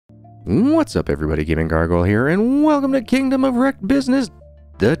What's up, everybody? GaminGargoyle here, and welcome to Kingdom of Wrecked Business,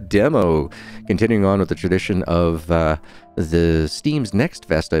 the demo. Continuing on with the tradition of the Steam's Next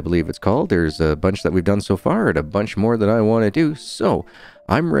Fest, I believe it's called. There's a bunch that we've done so far, and a bunch more that I want to do. So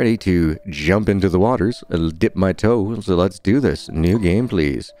I'm ready to jump into the waters, dip my toe. So let's do this. New game,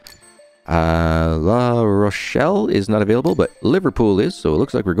 please. La Rochelle is not available, but Liverpool is. So it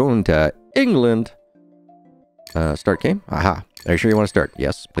looks like we're going to England. Start game. Aha. Are you sure you want to start?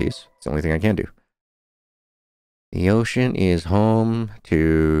 Yes, please. It's the only thing I can do. The ocean is home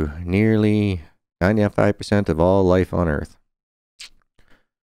to nearly 95% of all life on Earth.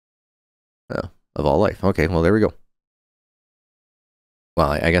 Oh, of all life. Okay, well, there we go.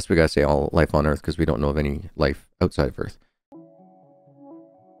 Well, I guess we gotta say all life on Earth because we don't know of any life outside of Earth.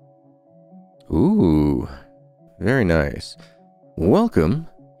 Ooh, very nice. Welcome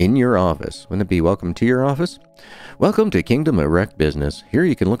in your office. Wouldn't it be welcome to your office? Welcome to Kingdom of Wrecked Business. Here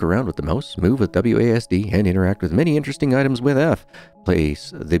you can look around with the mouse, move with WASD, and interact with many interesting items with F.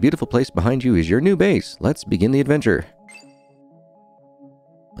 The beautiful place behind you is your new base. Let's begin the adventure.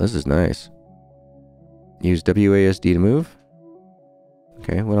 This is nice. Use WASD to move.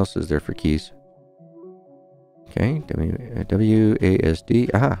 Okay, what else is there for keys? Okay,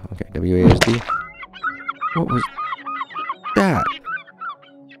 WASD. Aha, okay, WASD. What was that?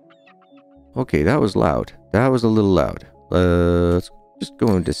 Okay, that was loud. That was a little loud. Let's just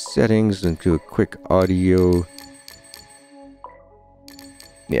go into settings and do a quick audio.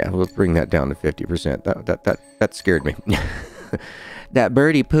 Yeah, we'll bring that down to 50%. That scared me. That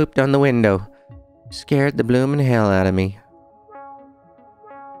birdie pooped on the window. Scared the bloomin' hell out of me.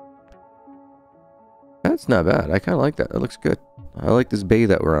 That's not bad. I kind of like that. That looks good. I like this bay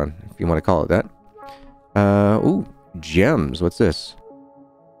that we're on, if you want to call it that. Ooh, gems. What's this?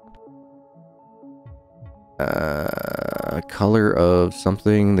 Color of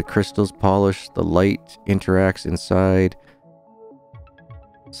something, the crystal's polished, the light interacts inside.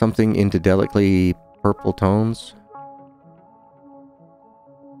 Something into delicately purple tones.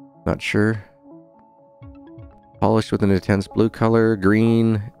 Not sure. Polished with an intense blue color,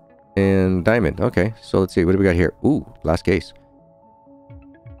 green, and diamond. Okay, so let's see, what do we got here? Ooh, last case.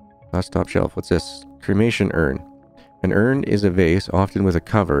 Last top shelf. What's this? Cremation urn. An urn is a vase, often with a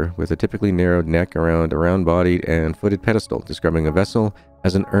cover, with a typically narrowed neck around a round-bodied and footed pedestal. Describing a vessel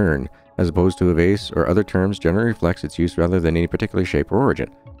as an urn, as opposed to a vase or other terms, generally reflects its use rather than any particular shape or origin.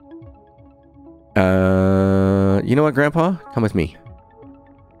 You know what, Grandpa? Come with me.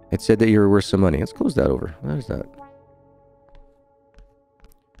 It said that you were worth some money. Let's close that over. What is that?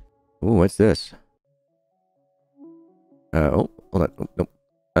 Ooh, what's this? Oh, hold on. Oh, nope.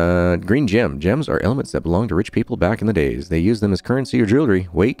 Green gem. Gems are elements that belong to rich people back in the days. They use them as currency or jewelry.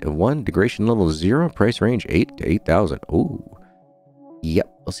 Weight of 1, degradation level 0, price range 8 to 8,000. Ooh. Yep.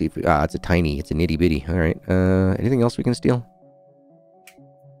 We'll see if we, it's a tiny, it's a nitty bitty. Alright. Anything else we can steal?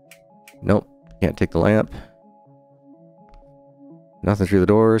 Nope. Can't take the lamp. Nothing through the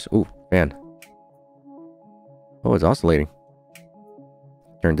doors. Ooh, fan. Oh, it's oscillating.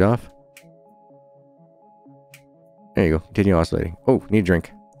 Turns off. There you go. Continue oscillating. Oh, need a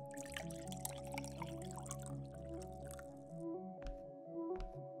drink.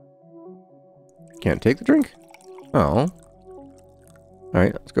 Can't take the drink? Oh.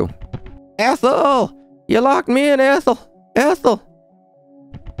 Alright, let's go. Ethel! You locked me in, Ethel! Ethel!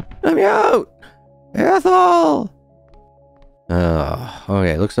 Let me out! Ethel!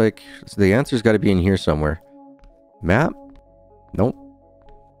 Okay, looks like the answer's got to be in here somewhere. Map? Nope.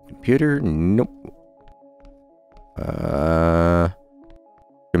 Computer? Nope.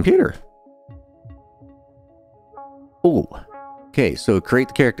 Computer. Oh. Okay, so create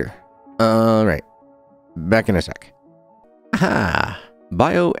the character. Alright. Back in a sec. Aha!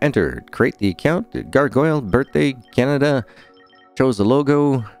 Bio entered. Create the account. Gargoyle, birthday, Canada. Chose the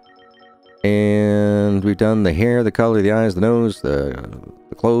logo. And we've done the hair, the color, the eyes, the nose, the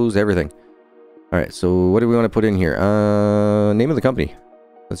clothes, everything. Alright, so what do we want to put in here? Name of the company.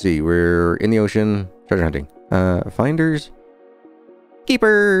 Let's see, we're in the ocean, treasure hunting. Finders.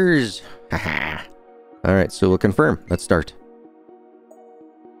 Keepers! Haha. Alright, so we'll confirm. Let's start.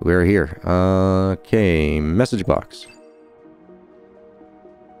 We're here. Okay, message box.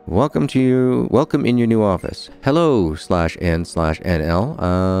 Welcome in your new office. Hello/N/NL.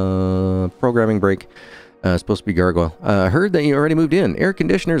 Programming break. Supposed to be Gargoyle. Heard that you already moved in. Air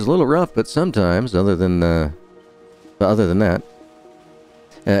conditioner's a little rough, but sometimes, other than that,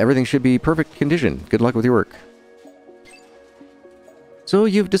 everything should be perfect condition. Good luck with your work. So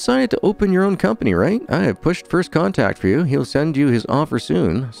you've decided to open your own company, right? I have pushed first contact for you. He'll send you his offer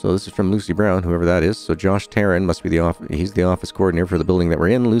soon. So this is from Lucy Brown, whoever that is. So Josh Tarrant must be he's the office coordinator for the building that we're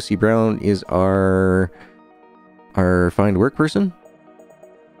in. Lucy Brown is our find work person.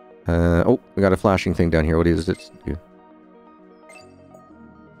 Oh, we got a flashing thing down here. What does it do?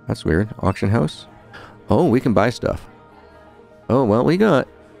 That's weird. Auction house. Oh, we can buy stuff. Oh, well, we got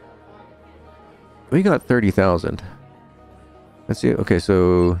 30,000. Let's see. Okay,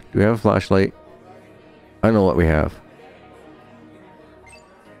 so do we have a flashlight? I don't know what we have.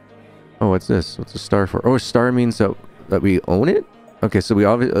 Oh, what's this? What's a star for? Oh, a star means that we own it? Okay, so we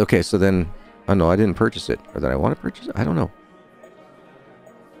obviously... Okay, so then... Oh, no, I didn't purchase it. Or did I want to purchase it? I don't know.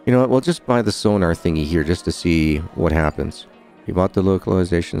 You know what? We'll just buy the sonar thingy here just to see what happens. You bought the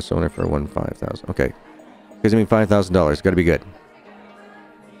localization sonar for 5,000. Okay. Gives me $5,000. Got to be good.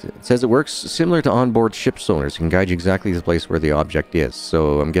 It says it works similar to onboard ship sonars. It can guide you exactly to the place where the object is.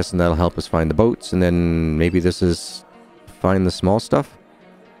 So I'm guessing that'll help us find the boats, and then maybe this is find the small stuff.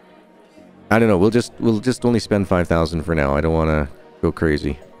 I don't know. We'll just only spend 5,000 for now. I don't want to go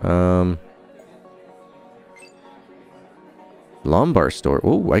crazy. Lombard store.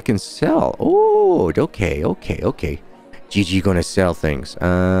 Oh, I can sell. Oh, okay. GG gonna sell things.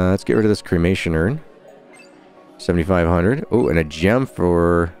 Let's get rid of this cremation urn. 7,500. Oh, and a gem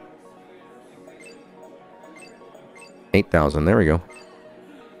for 8,000. There we go.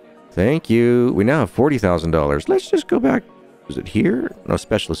 Thank you. We now have $40,000. Let's just go back. Was it here? No,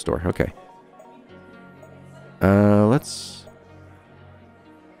 specialist store. Okay. Let's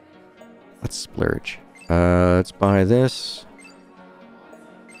splurge. Let's buy this.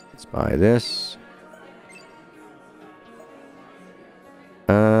 Let's buy this.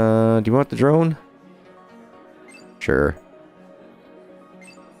 Do you want the drone? Sure.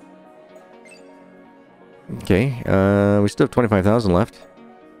 Okay, we still have 25,000 left.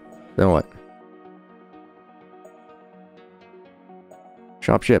 Then what?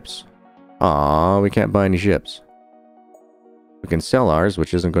 Shop ships. Aw, we can't buy any ships. We can sell ours,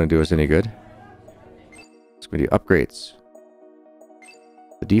 which isn't going to do us any good. It's going to do upgrades.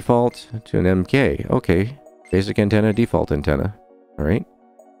 The default to an MK. Okay. Basic antenna, default antenna. Alright.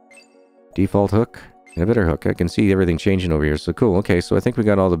 Default hook. And a better hook. I can see everything changing over here. So cool. Okay, so I think we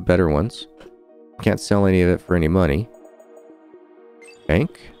got all the better ones. Can't sell any of it for any money.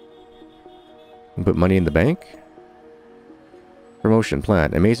 Bank. Can put money in the bank. Promotion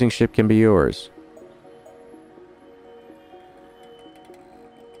plan. Amazing ship can be yours.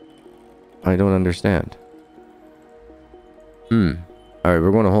 I don't understand. Alright,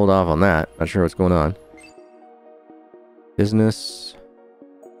 we're going to hold off on that. Not sure what's going on. Business.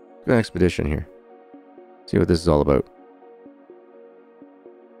 Good expedition here. See what this is all about.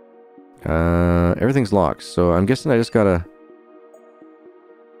 Everything's locked, so I'm guessing I just gotta...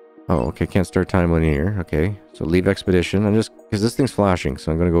 Oh, okay, can't start time linear. Okay, so leave expedition. I'm just... Because this thing's flashing,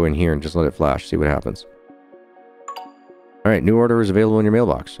 so I'm gonna go in here and just let it flash, see what happens. Alright, new order is available in your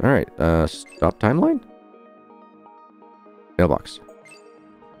mailbox. Alright, stop timeline? Mailbox.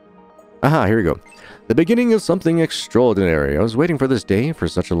 Aha, here we go. The beginning of something extraordinary. I was waiting for this day for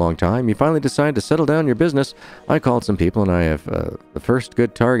such a long time. You finally decided to settle down your business. I called some people and I have the first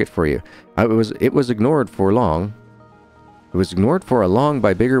good target for you. It was ignored for long. It was ignored for a long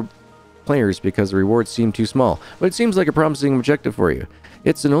by bigger players because the rewards seemed too small. But it seems like a promising objective for you.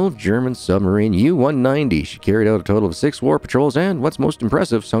 It's an old German submarine U-190. She carried out a total of 6 war patrols and, what's most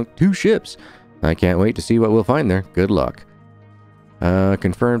impressive, sunk 2 ships. I can't wait to see what we'll find there. Good luck.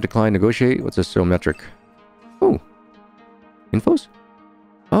 Confirm, decline, negotiate. What's this serial metric? Oh. Infos?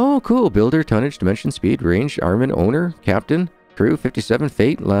 Oh, cool. Builder, tonnage, dimension, speed, range, armament, owner, captain, crew, 57,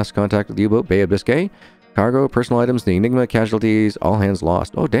 fate, last contact with the U-boat, Bay of Biscay, cargo, personal items, the Enigma, casualties, all hands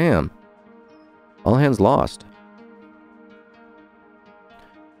lost. Oh, damn. All hands lost.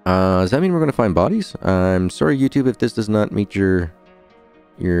 Does that mean we're going to find bodies? I'm sorry, YouTube, if this does not meet your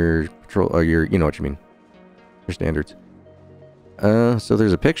patrol, or your, you know what you mean. Your standards. So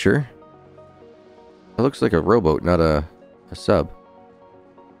there's a picture. It looks like a rowboat, not a sub.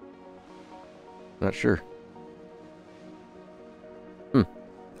 Not sure.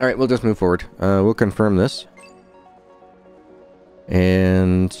 Alright, we'll just move forward. We'll confirm this.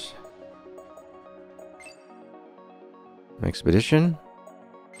 And... expedition.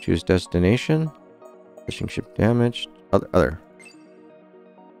 Choose destination. Fishing ship damaged. Other.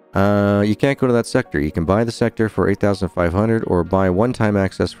 You can't go to that sector. You can buy the sector for 8,500 or buy one-time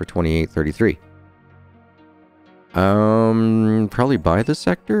access for 2,833. Probably buy the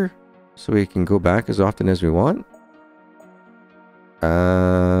sector so we can go back as often as we want.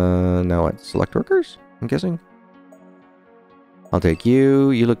 Now what? Select workers? I'm guessing. I'll take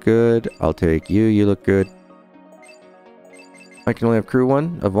you. You look good. I'll take you. You look good. I can only have crew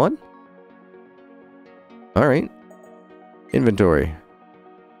of one? Alright. Inventory.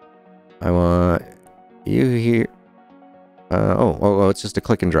 I want you here. Oh, it's just a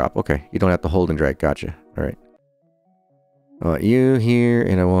click and drop. Okay. You don't have to hold and drag. Gotcha. Alright. I want you here,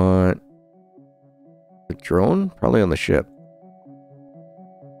 and I want the drone? Probably on the ship.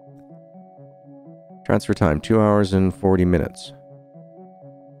 Transfer time, 2 hours and 40 minutes.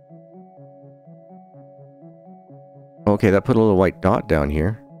 Okay, that put a little white dot down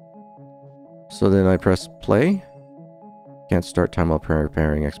here. So then I press play. Can't start time while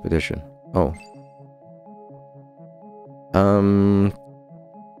preparing expedition. Oh.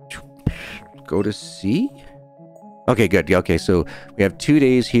 Go to sea? Okay, good. Okay, so we have 2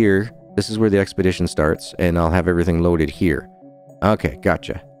 days here. This is where the expedition starts, and I'll have everything loaded here. Okay,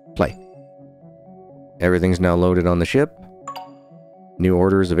 gotcha. Play. Everything's now loaded on the ship. New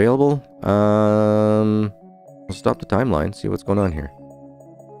orders available. We'll stop the timeline, see what's going on here.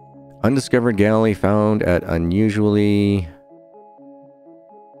 Undiscovered galley found at unusually...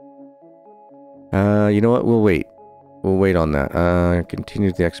 you know what? We'll wait. We'll wait on that.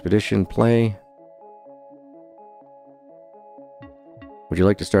 Continue the expedition. Play. Would you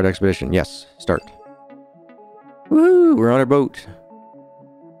like to start expedition? Yes. Start. Woo! We're on our boat.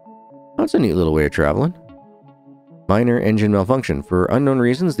 That's a neat little way of traveling. Minor engine malfunction. For unknown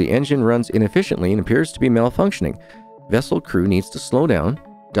reasons, the engine runs inefficiently and appears to be malfunctioning. Vessel crew needs to slow down,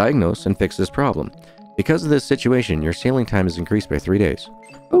 diagnose, and fix this problem. Because of this situation, your sailing time is increased by 3 days.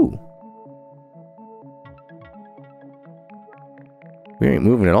 Ooh. We ain't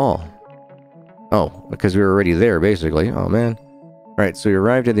moving at all. Oh, because we were already there, basically. Oh, man. Alright, so we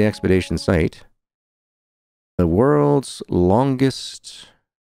arrived at the expedition site. The world's longest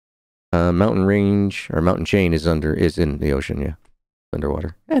mountain range, or mountain chain is in the ocean, yeah.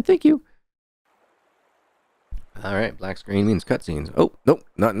 Underwater. Yeah, thank you. Alright, black screen means cutscenes. Oh, nope,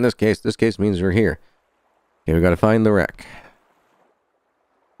 not in this case. This case means we're here. Okay, we gotta find the wreck.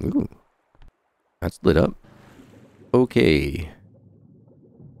 Ooh. That's lit up. Okay.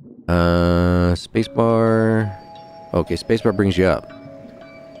 Spacebar. Okay, spacebar brings you up.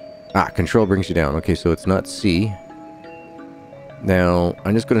 Ah, control brings you down. Okay, so it's not C. Now,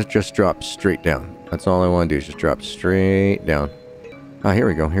 I'm just gonna drop straight down. That's all I want to do is just drop straight down. Ah, here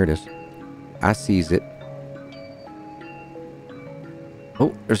we go. Here it is. I sees it.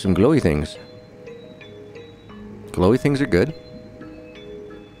 Oh, there's some glowy things. Glowy things are good.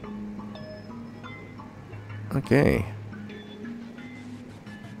 Okay.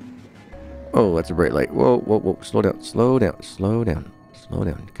 Oh, that's a bright light. Whoa, whoa, whoa. Slow down, slow down, slow down, slow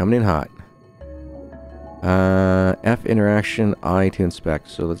down. Coming in hot. F interaction, I to inspect.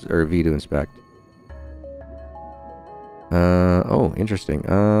 So let's, or V to inspect. Oh, interesting.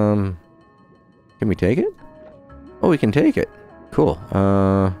 Can we take it? Oh, we can take it. Cool.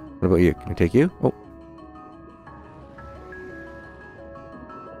 What about you? Can we take you? Oh.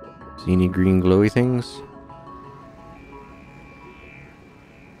 See any green glowy things?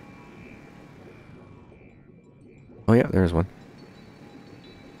 Oh yeah, there's one.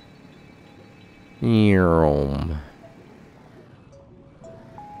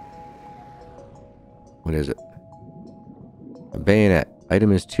 What is it? A bayonet.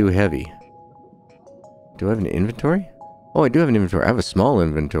 Item is too heavy. Do I have an inventory? Oh, I do have an inventory. I have a small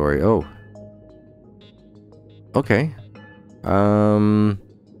inventory. Oh. Okay.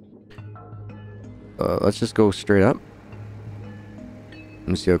 Let's just go straight up. Let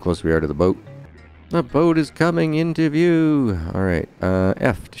me see how close we are to the boat. The boat is coming into view. Alright.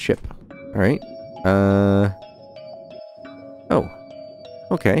 F to ship. Alright. Oh.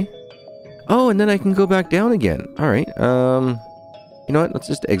 Okay. Oh, and then I can go back down again. Alright. You know what? Let's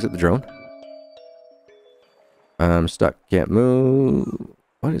just exit the drone. I'm stuck. Can't move.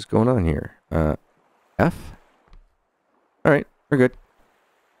 What is going on here? F? Alright. We're good.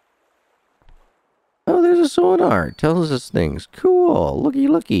 Oh, there's a sonar. Tells us things. Cool. Looky,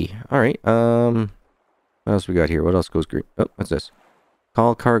 looky. Alright. What else we got here? What else goes green? Oh, what's this?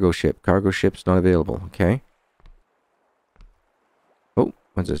 Call cargo ship. Cargo ship's not available. Okay. Oh,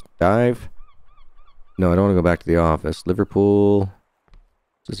 what's this? Dive. No, I don't want to go back to the office. Liverpool.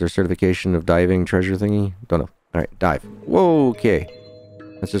 Is there certification of diving treasure thingy? Don't know. Alright, dive. Whoa, okay.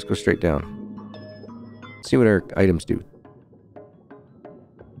 Let's just go straight down. See what our items do.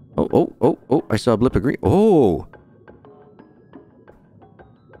 Oh, oh, oh, oh, I saw a blip of green. Oh!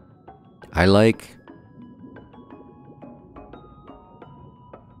 I like...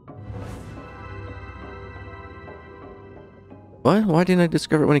 What? Why didn't I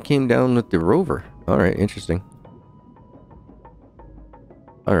discover it when it came down with the rover? Alright, interesting.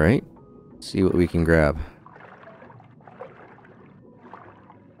 Alright. See what we can grab.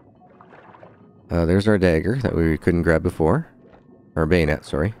 There's our dagger that we couldn't grab before. Or bayonet,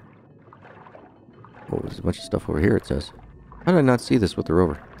 sorry. Oh, there's a bunch of stuff over here, it says. How did I not see this with the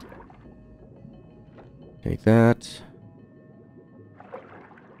rover? Take that.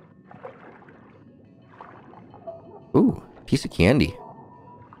 Ooh, piece of candy.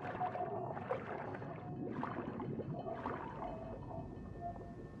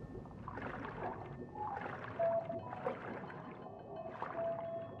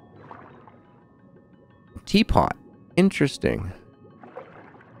 Teapot. Interesting.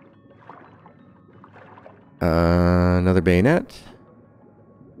 Another bayonet.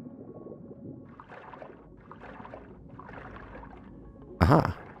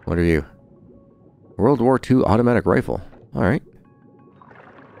 Aha. What are you? World War II automatic rifle. Alright.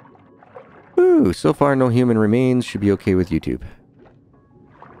 Ooh, so far no human remains. Should be okay with YouTube.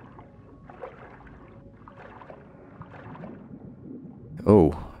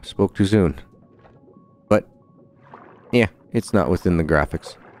 Oh, spoke too soon. But, yeah, it's not within the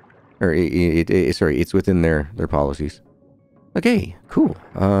graphics. Or, sorry, it's within their policies. Okay, cool.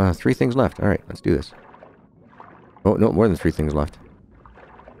 3 things left. Alright, let's do this. Oh, no, more than 3 things left.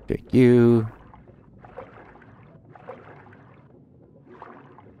 Take you.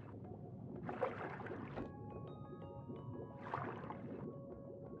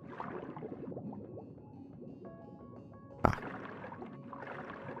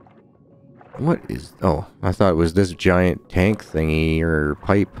 What is... Oh, I thought it was this giant tank thingy or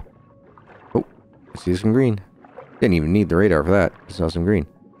pipe. Oh, I see some green. Didn't even need the radar for that. I saw some green.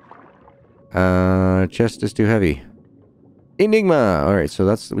 Chest is too heavy. Enigma! Alright, so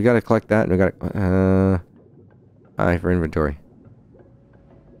that's... We gotta collect that and we gotta... I for inventory.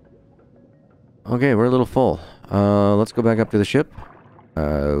 Okay, we're a little full. Let's go back up to the ship.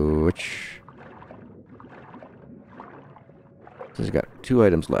 Which... So we've got 2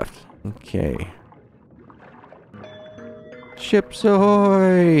 items left. Okay. Ships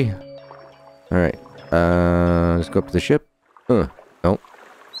ahoy! Alright. Let's go up to the ship. No.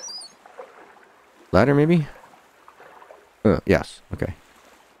 Ladder, maybe? Yes. Okay.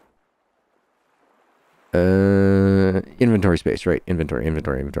 Inventory space. Right. Inventory.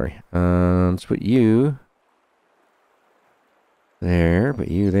 Let's put you... there. Put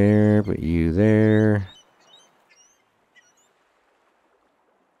you there. Put you there.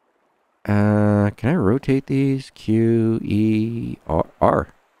 Can I rotate these? Q, E,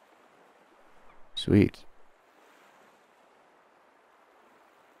 R. Sweet.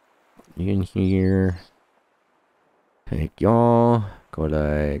 You in here. Take y'all. Go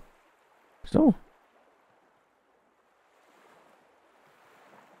like so.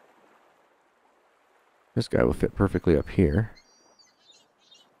 This guy will fit perfectly up here.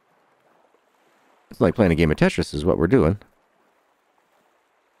 It's like playing a game of Tetris is what we're doing.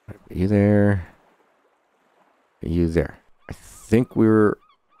 Are you there? Are you there? I think we're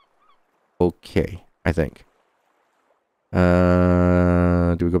okay. I think.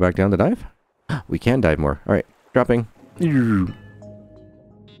 Do we go back down to dive? We can dive more. Alright, dropping.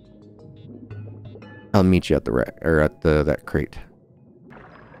 I'll meet you at the that crate.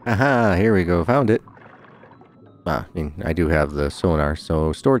 Aha, here we go. Found it. I mean, I do have the sonar,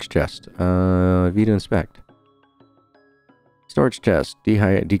 so storage chest. V to inspect. Storage chest.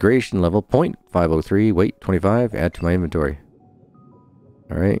 Degradation level 0.503. Weight 25. Add to my inventory.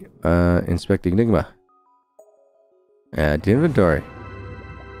 Alright. Inspect Enigma. Add to inventory.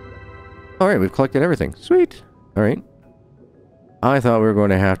 Alright, we've collected everything. Sweet. Alright. I thought we were going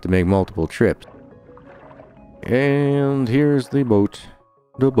to have to make multiple trips. And here's the boat.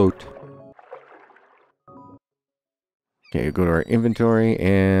 The boat. Okay, go to our inventory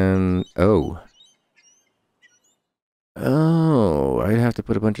and... Oh, I'd have to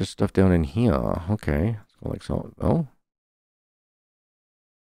put a bunch of stuff down in here. Okay. Let's go like so. Oh.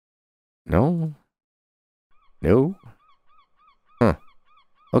 No. No. Huh.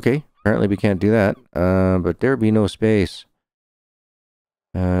 Okay. Apparently we can't do that. But there be no space.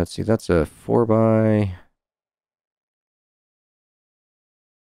 Let's see. That's a 4x.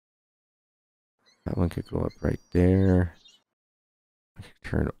 That one could go up right there. I could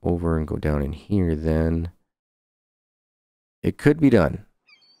turn over and go down in here then. It could be done.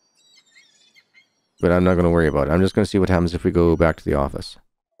 But I'm not going to worry about it. I'm just going to see what happens if we go back to the office.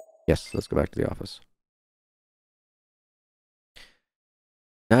 Yes, let's go back to the office.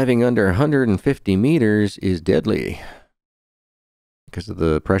 Diving under 150 meters is deadly. Because of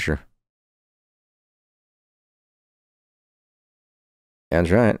the pressure.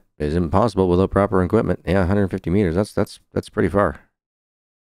 That's right. It's impossible without proper equipment. Yeah, 150 meters. That's pretty far.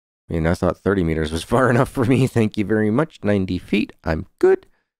 I mean, I thought 30 meters was far enough for me. Thank you very much. 90 feet. I'm good.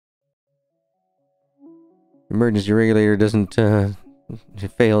 Emergency regulator doesn't, it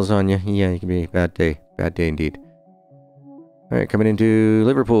fails on you. Yeah, it can be a bad day. Bad day indeed. Alright, coming into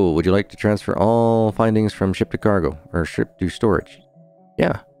Liverpool. Would you like to transfer all findings from ship to cargo? Or ship to storage?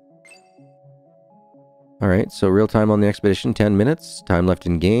 Yeah. Alright, so real time on the expedition, 10 minutes. Time left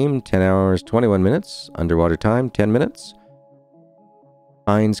in game, 10 hours, 21 minutes. Underwater time, 10 minutes.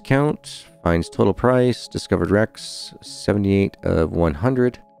 Finds count, finds total price, discovered wrecks, 78 of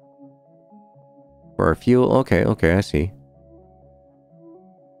 100. For our fuel, okay, I see.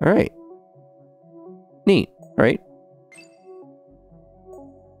 Alright. Neat, alright.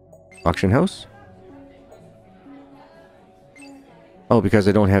 Auction house? Oh, because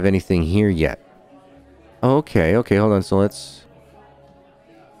I don't have anything here yet. Okay, hold on, so let's...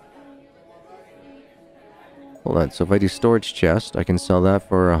 Hold on, so if I do storage chest, I can sell that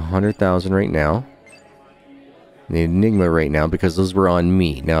for 100,000 right now. The Enigma right now, because those were on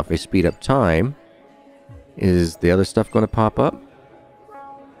me. Now, if I speed up time, is the other stuff going to pop up?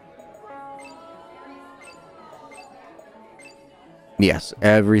 Yes,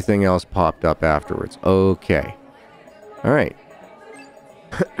 everything else popped up afterwards. Okay. Alright.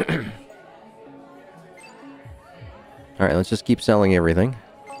 Alright, let's just keep selling everything.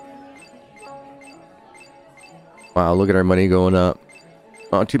 Wow, look at our money going up.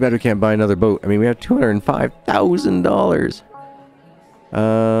 Oh, too bad we can't buy another boat. I mean, we have $205,000.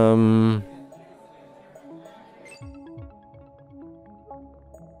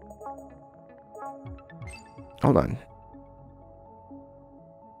 Hold on.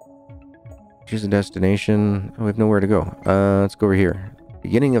 Choose a destination. Oh, we have nowhere to go. Let's go over here.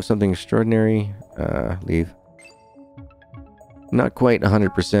 Beginning of something extraordinary. Leave. Not quite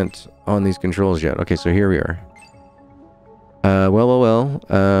 100% on these controls yet. Okay, so here we are.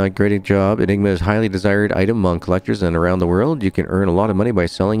 Great job. Enigma is a highly desired item among collectors and around the world. You can earn a lot of money by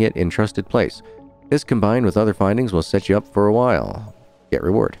selling it in trusted place. This combined with other findings will set you up for a while. Get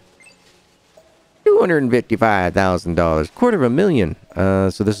reward. $255,000.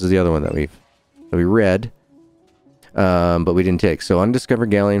 $250,000. So this is the other one that we read. But we didn't take. So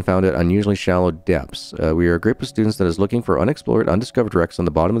undiscovered galleon found at unusually shallow depths. We are a group of students that is looking for unexplored, undiscovered wrecks on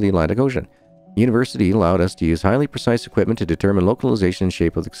the bottom of the Atlantic Ocean. University allowed us to use highly precise equipment to determine localization and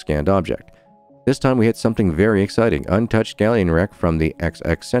shape of the scanned object. This time we hit something very exciting, untouched galleon wreck from the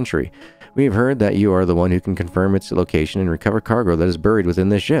XX century. We have heard that you are the one who can confirm its location and recover cargo that is buried within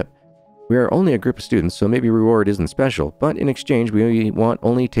this ship. We are only a group of students, so maybe reward isn't special, but in exchange we want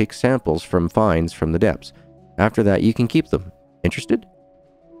only take samples from finds from the depths. After that, you can keep them. Interested?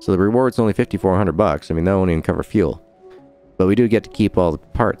 So the reward's only $5,400. I mean, that won't even cover fuel. But we do get to keep all the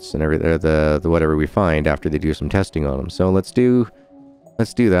parts and everything, the whatever we find after they do some testing on them. So let's do that.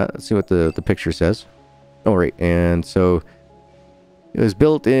 Let's see what the picture says. Oh, right. And so it was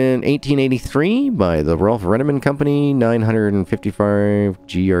built in 1883 by the Rolf Renneman Company, 955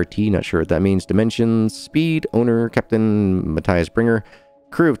 GRT. Not sure what that means. Dimensions, speed, owner, Captain Matthias Bringer.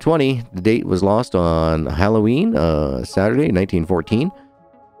 Crew of 20. The date was lost on Halloween, Saturday, 1914.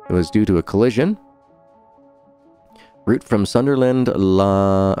 It was due to a collision. Route from Sunderland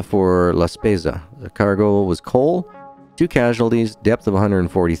for La Spezia. The cargo was coal. 2 casualties. Depth of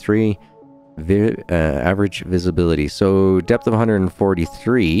 143. Average visibility. So depth of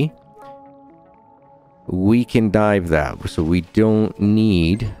 143. We can dive that. So we don't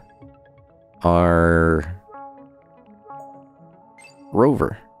need our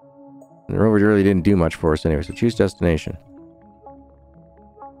rover. And the rover really didn't do much for us anyway. So choose destination.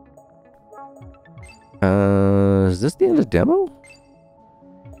 Is this the end of the demo?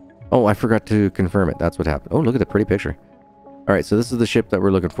 Oh, I forgot to confirm it. That's what happened. Oh, look at the pretty picture. Alright, so this is the ship that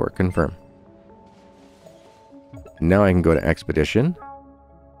we're looking for. Confirm. Now I can go to Expedition.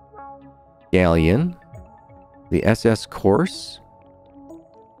 Galleon. The SS Course.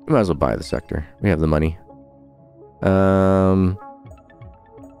 We might as well buy the sector. We have the money.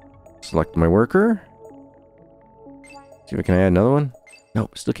 Select my worker. See if I can add another one. No,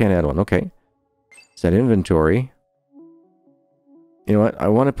 still can't add one. Okay. Set inventory. You know what? I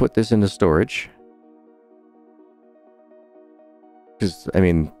want to put this into storage. Because, I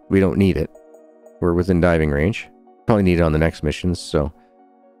mean, we don't need it. We're within diving range. Probably need it on the next missions, so...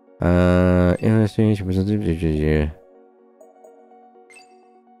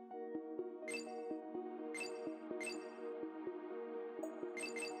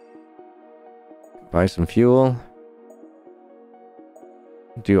 Buy some fuel.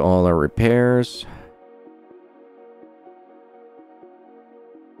 Do all our repairs.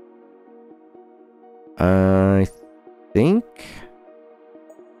 I think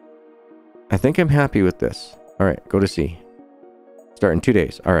think I'm happy with this. Alright, go to sea. Start in 2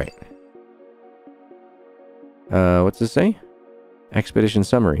 days. Alright. What's this say? Expedition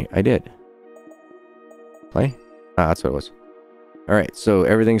summary. I did. Play? Ah, that's what it was. Alright, so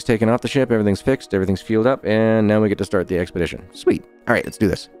everything's taken off the ship, everything's fixed, everything's fueled up, and now we get to start the expedition. Sweet. Alright, let's do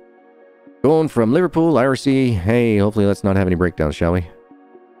this. Going from Liverpool, IRC. Hey, hopefully let's not have any breakdowns, shall we?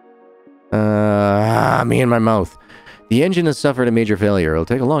 Me and my mouth. The engine has suffered a major failure. It'll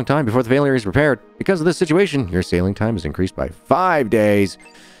take a long time before the failure is repaired. Because of this situation, your sailing time is increased by 5 days.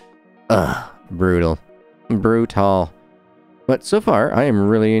 Ugh, brutal. Brutal. But so far, I am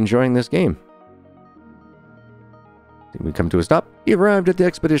really enjoying this game. We come to a stop. You've arrived at the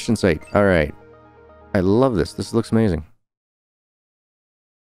expedition site. Alright. I love this. This looks amazing.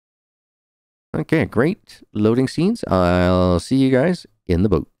 Okay, great loading scenes. I'll see you guys in the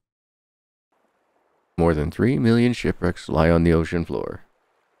boat. More than 3 million shipwrecks lie on the ocean floor.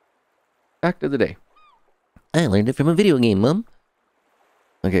 Fact of the day. I learned it from a video game, Mum.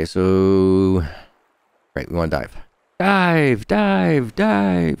 Okay, so... Right, we want to dive. Dive, dive,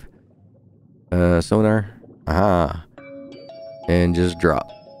 dive. Sonar. Aha. And just drop.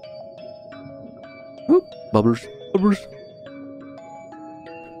 Whoop, bubblers, bubblers.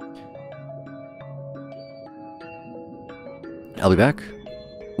 I'll be back.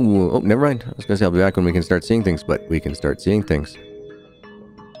 Ooh, oh, never mind. I was going to say I'll be back when we can start seeing things, but we can start seeing things.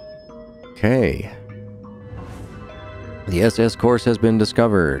 Okay. The SS course has been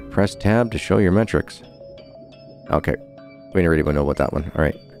discovered. Press tab to show your metrics. Okay. We already know about that one.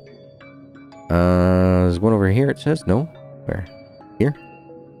 Alright. There's one over here, it says. No? Where? Here?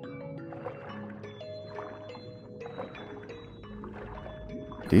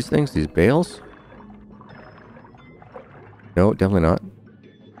 These things? These bales? No, definitely not.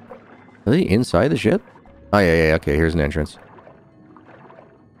 Are they inside the ship? Oh, yeah, okay, here's an entrance.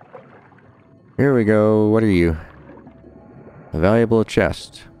 Here we go. What are you? A valuable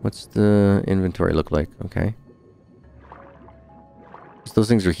chest. What's the inventory look like? Okay. Those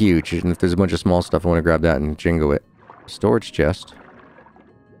things are huge, and if there's a bunch of small stuff, I want to grab that and jingo it. Storage chest.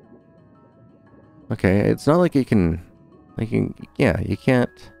 Okay, it's not like you can... yeah, you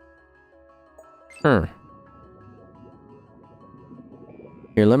can't... Here,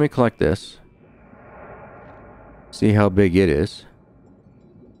 let me collect this. See how big it is.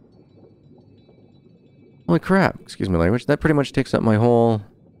 Holy crap, excuse my language. That pretty much takes up my whole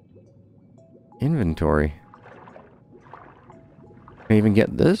inventory. Can I even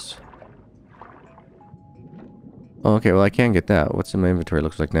get this? Oh, okay, well I can get that. What's in my inventory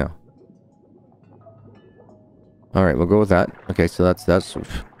looks like now? Alright, we'll go with that. Okay, so that's...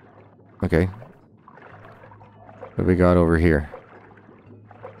 Okay. What do we got over here?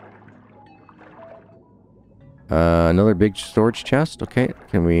 Another big storage chest. Okay,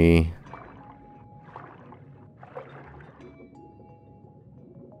 can we...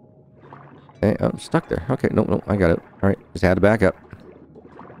 Hey, oh, I'm stuck there. Okay, no, I got it. Alright, just had to back up.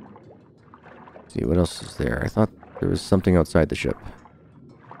 Let's see, what else is there? I thought there was something outside the ship.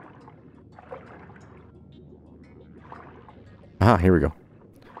 Aha, here we go.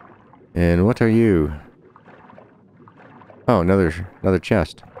 And what are you? Oh, another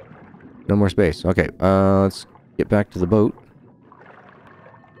chest. No more space. Okay, let's get back to the boat.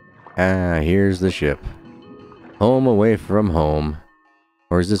 Ah, here's the ship. Home away from home.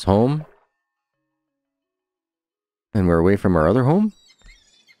 Or is this home? And we're away from our other home?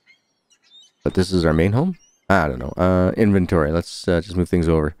 But this is our main home? I don't know. Inventory. Let's just move things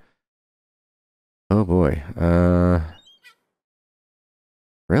over. Oh boy.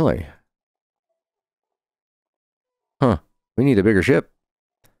 Really? Huh. We need a bigger ship.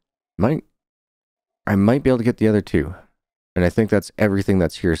 I might be able to get the other two. And I think that's everything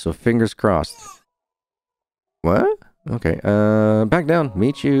that's here, so fingers crossed. What? Okay, back down.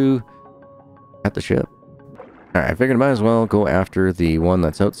 Meet you at the ship. Alright, I figured I might as well go after the one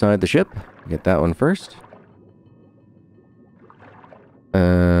that's outside the ship. Get that one first.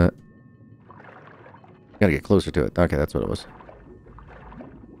 Gotta get closer to it. Okay, that's what it was.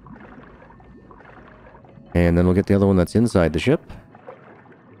 And then we'll get the other one that's inside the ship.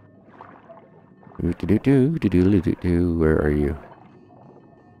 Where are you?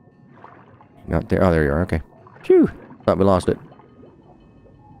 Not there. Oh, there you are. Okay. Phew. Thought we lost it.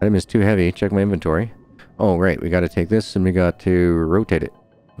 Item is too heavy. Check my inventory. Oh, right. We got to take this and we got to rotate it.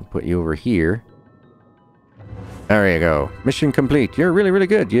 I'll put you over here. There you go. Mission complete. You're really, really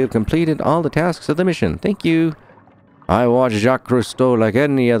good. You've completed all the tasks of the mission. Thank you. I watched Jacques Cousteau like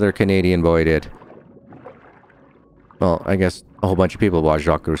any other Canadian boy did. Well, I guess a whole bunch of people watch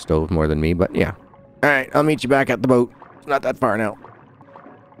Jacques Cousteau more than me, but yeah. Alright, I'll meet you back at the boat. It's not that far now.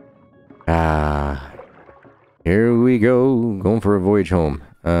 Here we go. Going for a voyage home.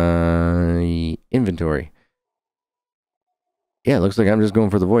 Inventory. Yeah, looks like I'm just going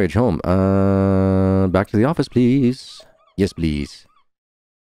for the voyage home. Back to the office, please. Yes, please.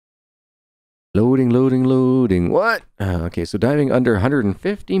 Loading, loading, loading. What? Okay, so diving under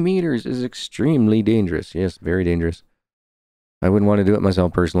 150 meters is extremely dangerous. Yes, very dangerous. I wouldn't want to do it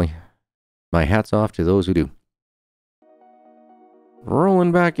myself personally. My hat's off to those who do.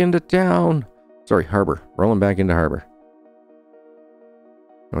 Rolling back into town. Sorry, harbor. Rolling back into harbor.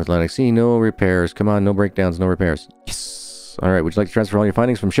 North Atlantic Sea, no repairs. Come on, no breakdowns, no repairs. Yes! Alright, would you like to transfer all your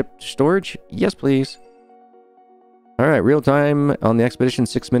findings from ship to storage? Yes, please. Alright, real time on the expedition,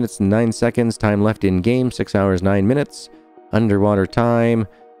 6 minutes and 9 seconds. Time left in game, 6 hours, 9 minutes. Underwater time,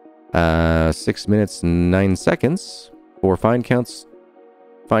 6 minutes and 9 seconds. 4 find counts.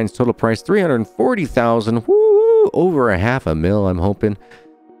 Finds total price, 340,000. Woo! Over a $500,000, I'm hoping.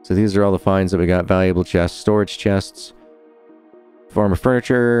 So these are all the finds that we got. Valuable chests, storage chests. Farm of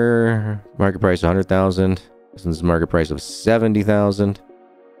furniture. Market price, 100,000. This one's market price of 70,000.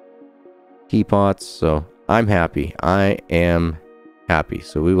 Teapots, so... I'm happy. I am happy.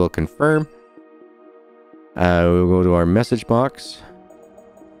 So we will confirm. We'll go to our message box.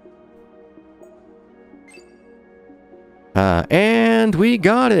 And we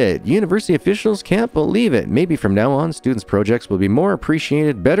got it. University officials can't believe it. Maybe from now on, students' projects will be more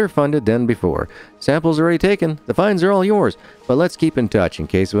appreciated, better funded than before. Samples already taken. The finds are all yours. But let's keep in touch in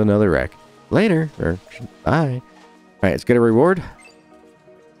case of another wreck. Later. Or bye. Alright, let's get a reward.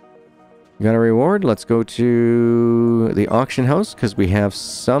 Got a reward. Let's go to the auction house because we have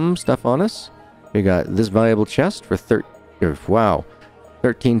some stuff on us. We got this valuable chest for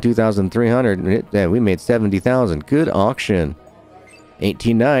 13,300. Yeah, we made 70,000. Good auction.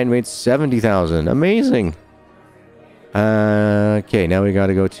 18.9 made 70,000. Amazing. Okay, now we got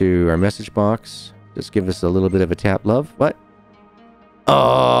to go to our message box. Just give us a little bit of a tap love. What?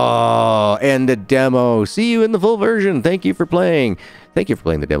 Oh, and the demo. See you in the full version. Thank you for playing. Thank you for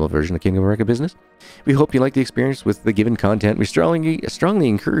playing the demo version of Kingdom of Record Business. We hope you like the experience with the given content. We strongly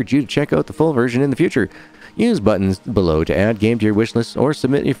encourage you to check out the full version in the future. Use buttons below to add game to your wish list or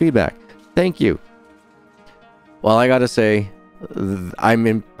submit your feedback. Thank you. Well, I gotta say, I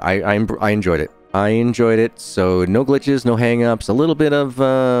enjoyed it. I enjoyed it. So no glitches, no hang-ups, a little bit of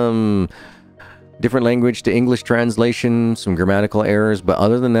different language to English translation, some grammatical errors, but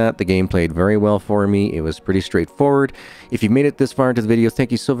other than that, the game played very well for me. It was pretty straightforward. If you've made it this far into the video,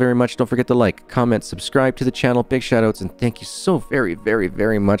 thank you so very much. Don't forget to like, comment, subscribe to the channel. Big shoutouts, and thank you so very, very,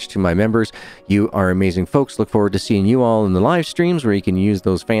 very much to my members. You are amazing folks. Look forward to seeing you all in the live streams where you can use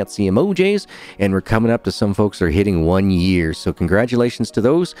those fancy emojis, and we're coming up to some folks that are hitting 1 year, so congratulations to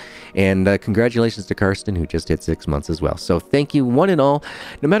those, and congratulations to Karsten, who just hit 6 months as well. So thank you one and all.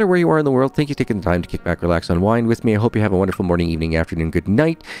 No matter where you are in the world, thank you for taking the time to kick back, relax, unwind with me. I hope you have a wonderful morning, evening, afternoon, good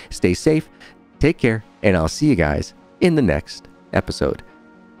night. Stay safe, take care, and I'll see you guys in the next episode.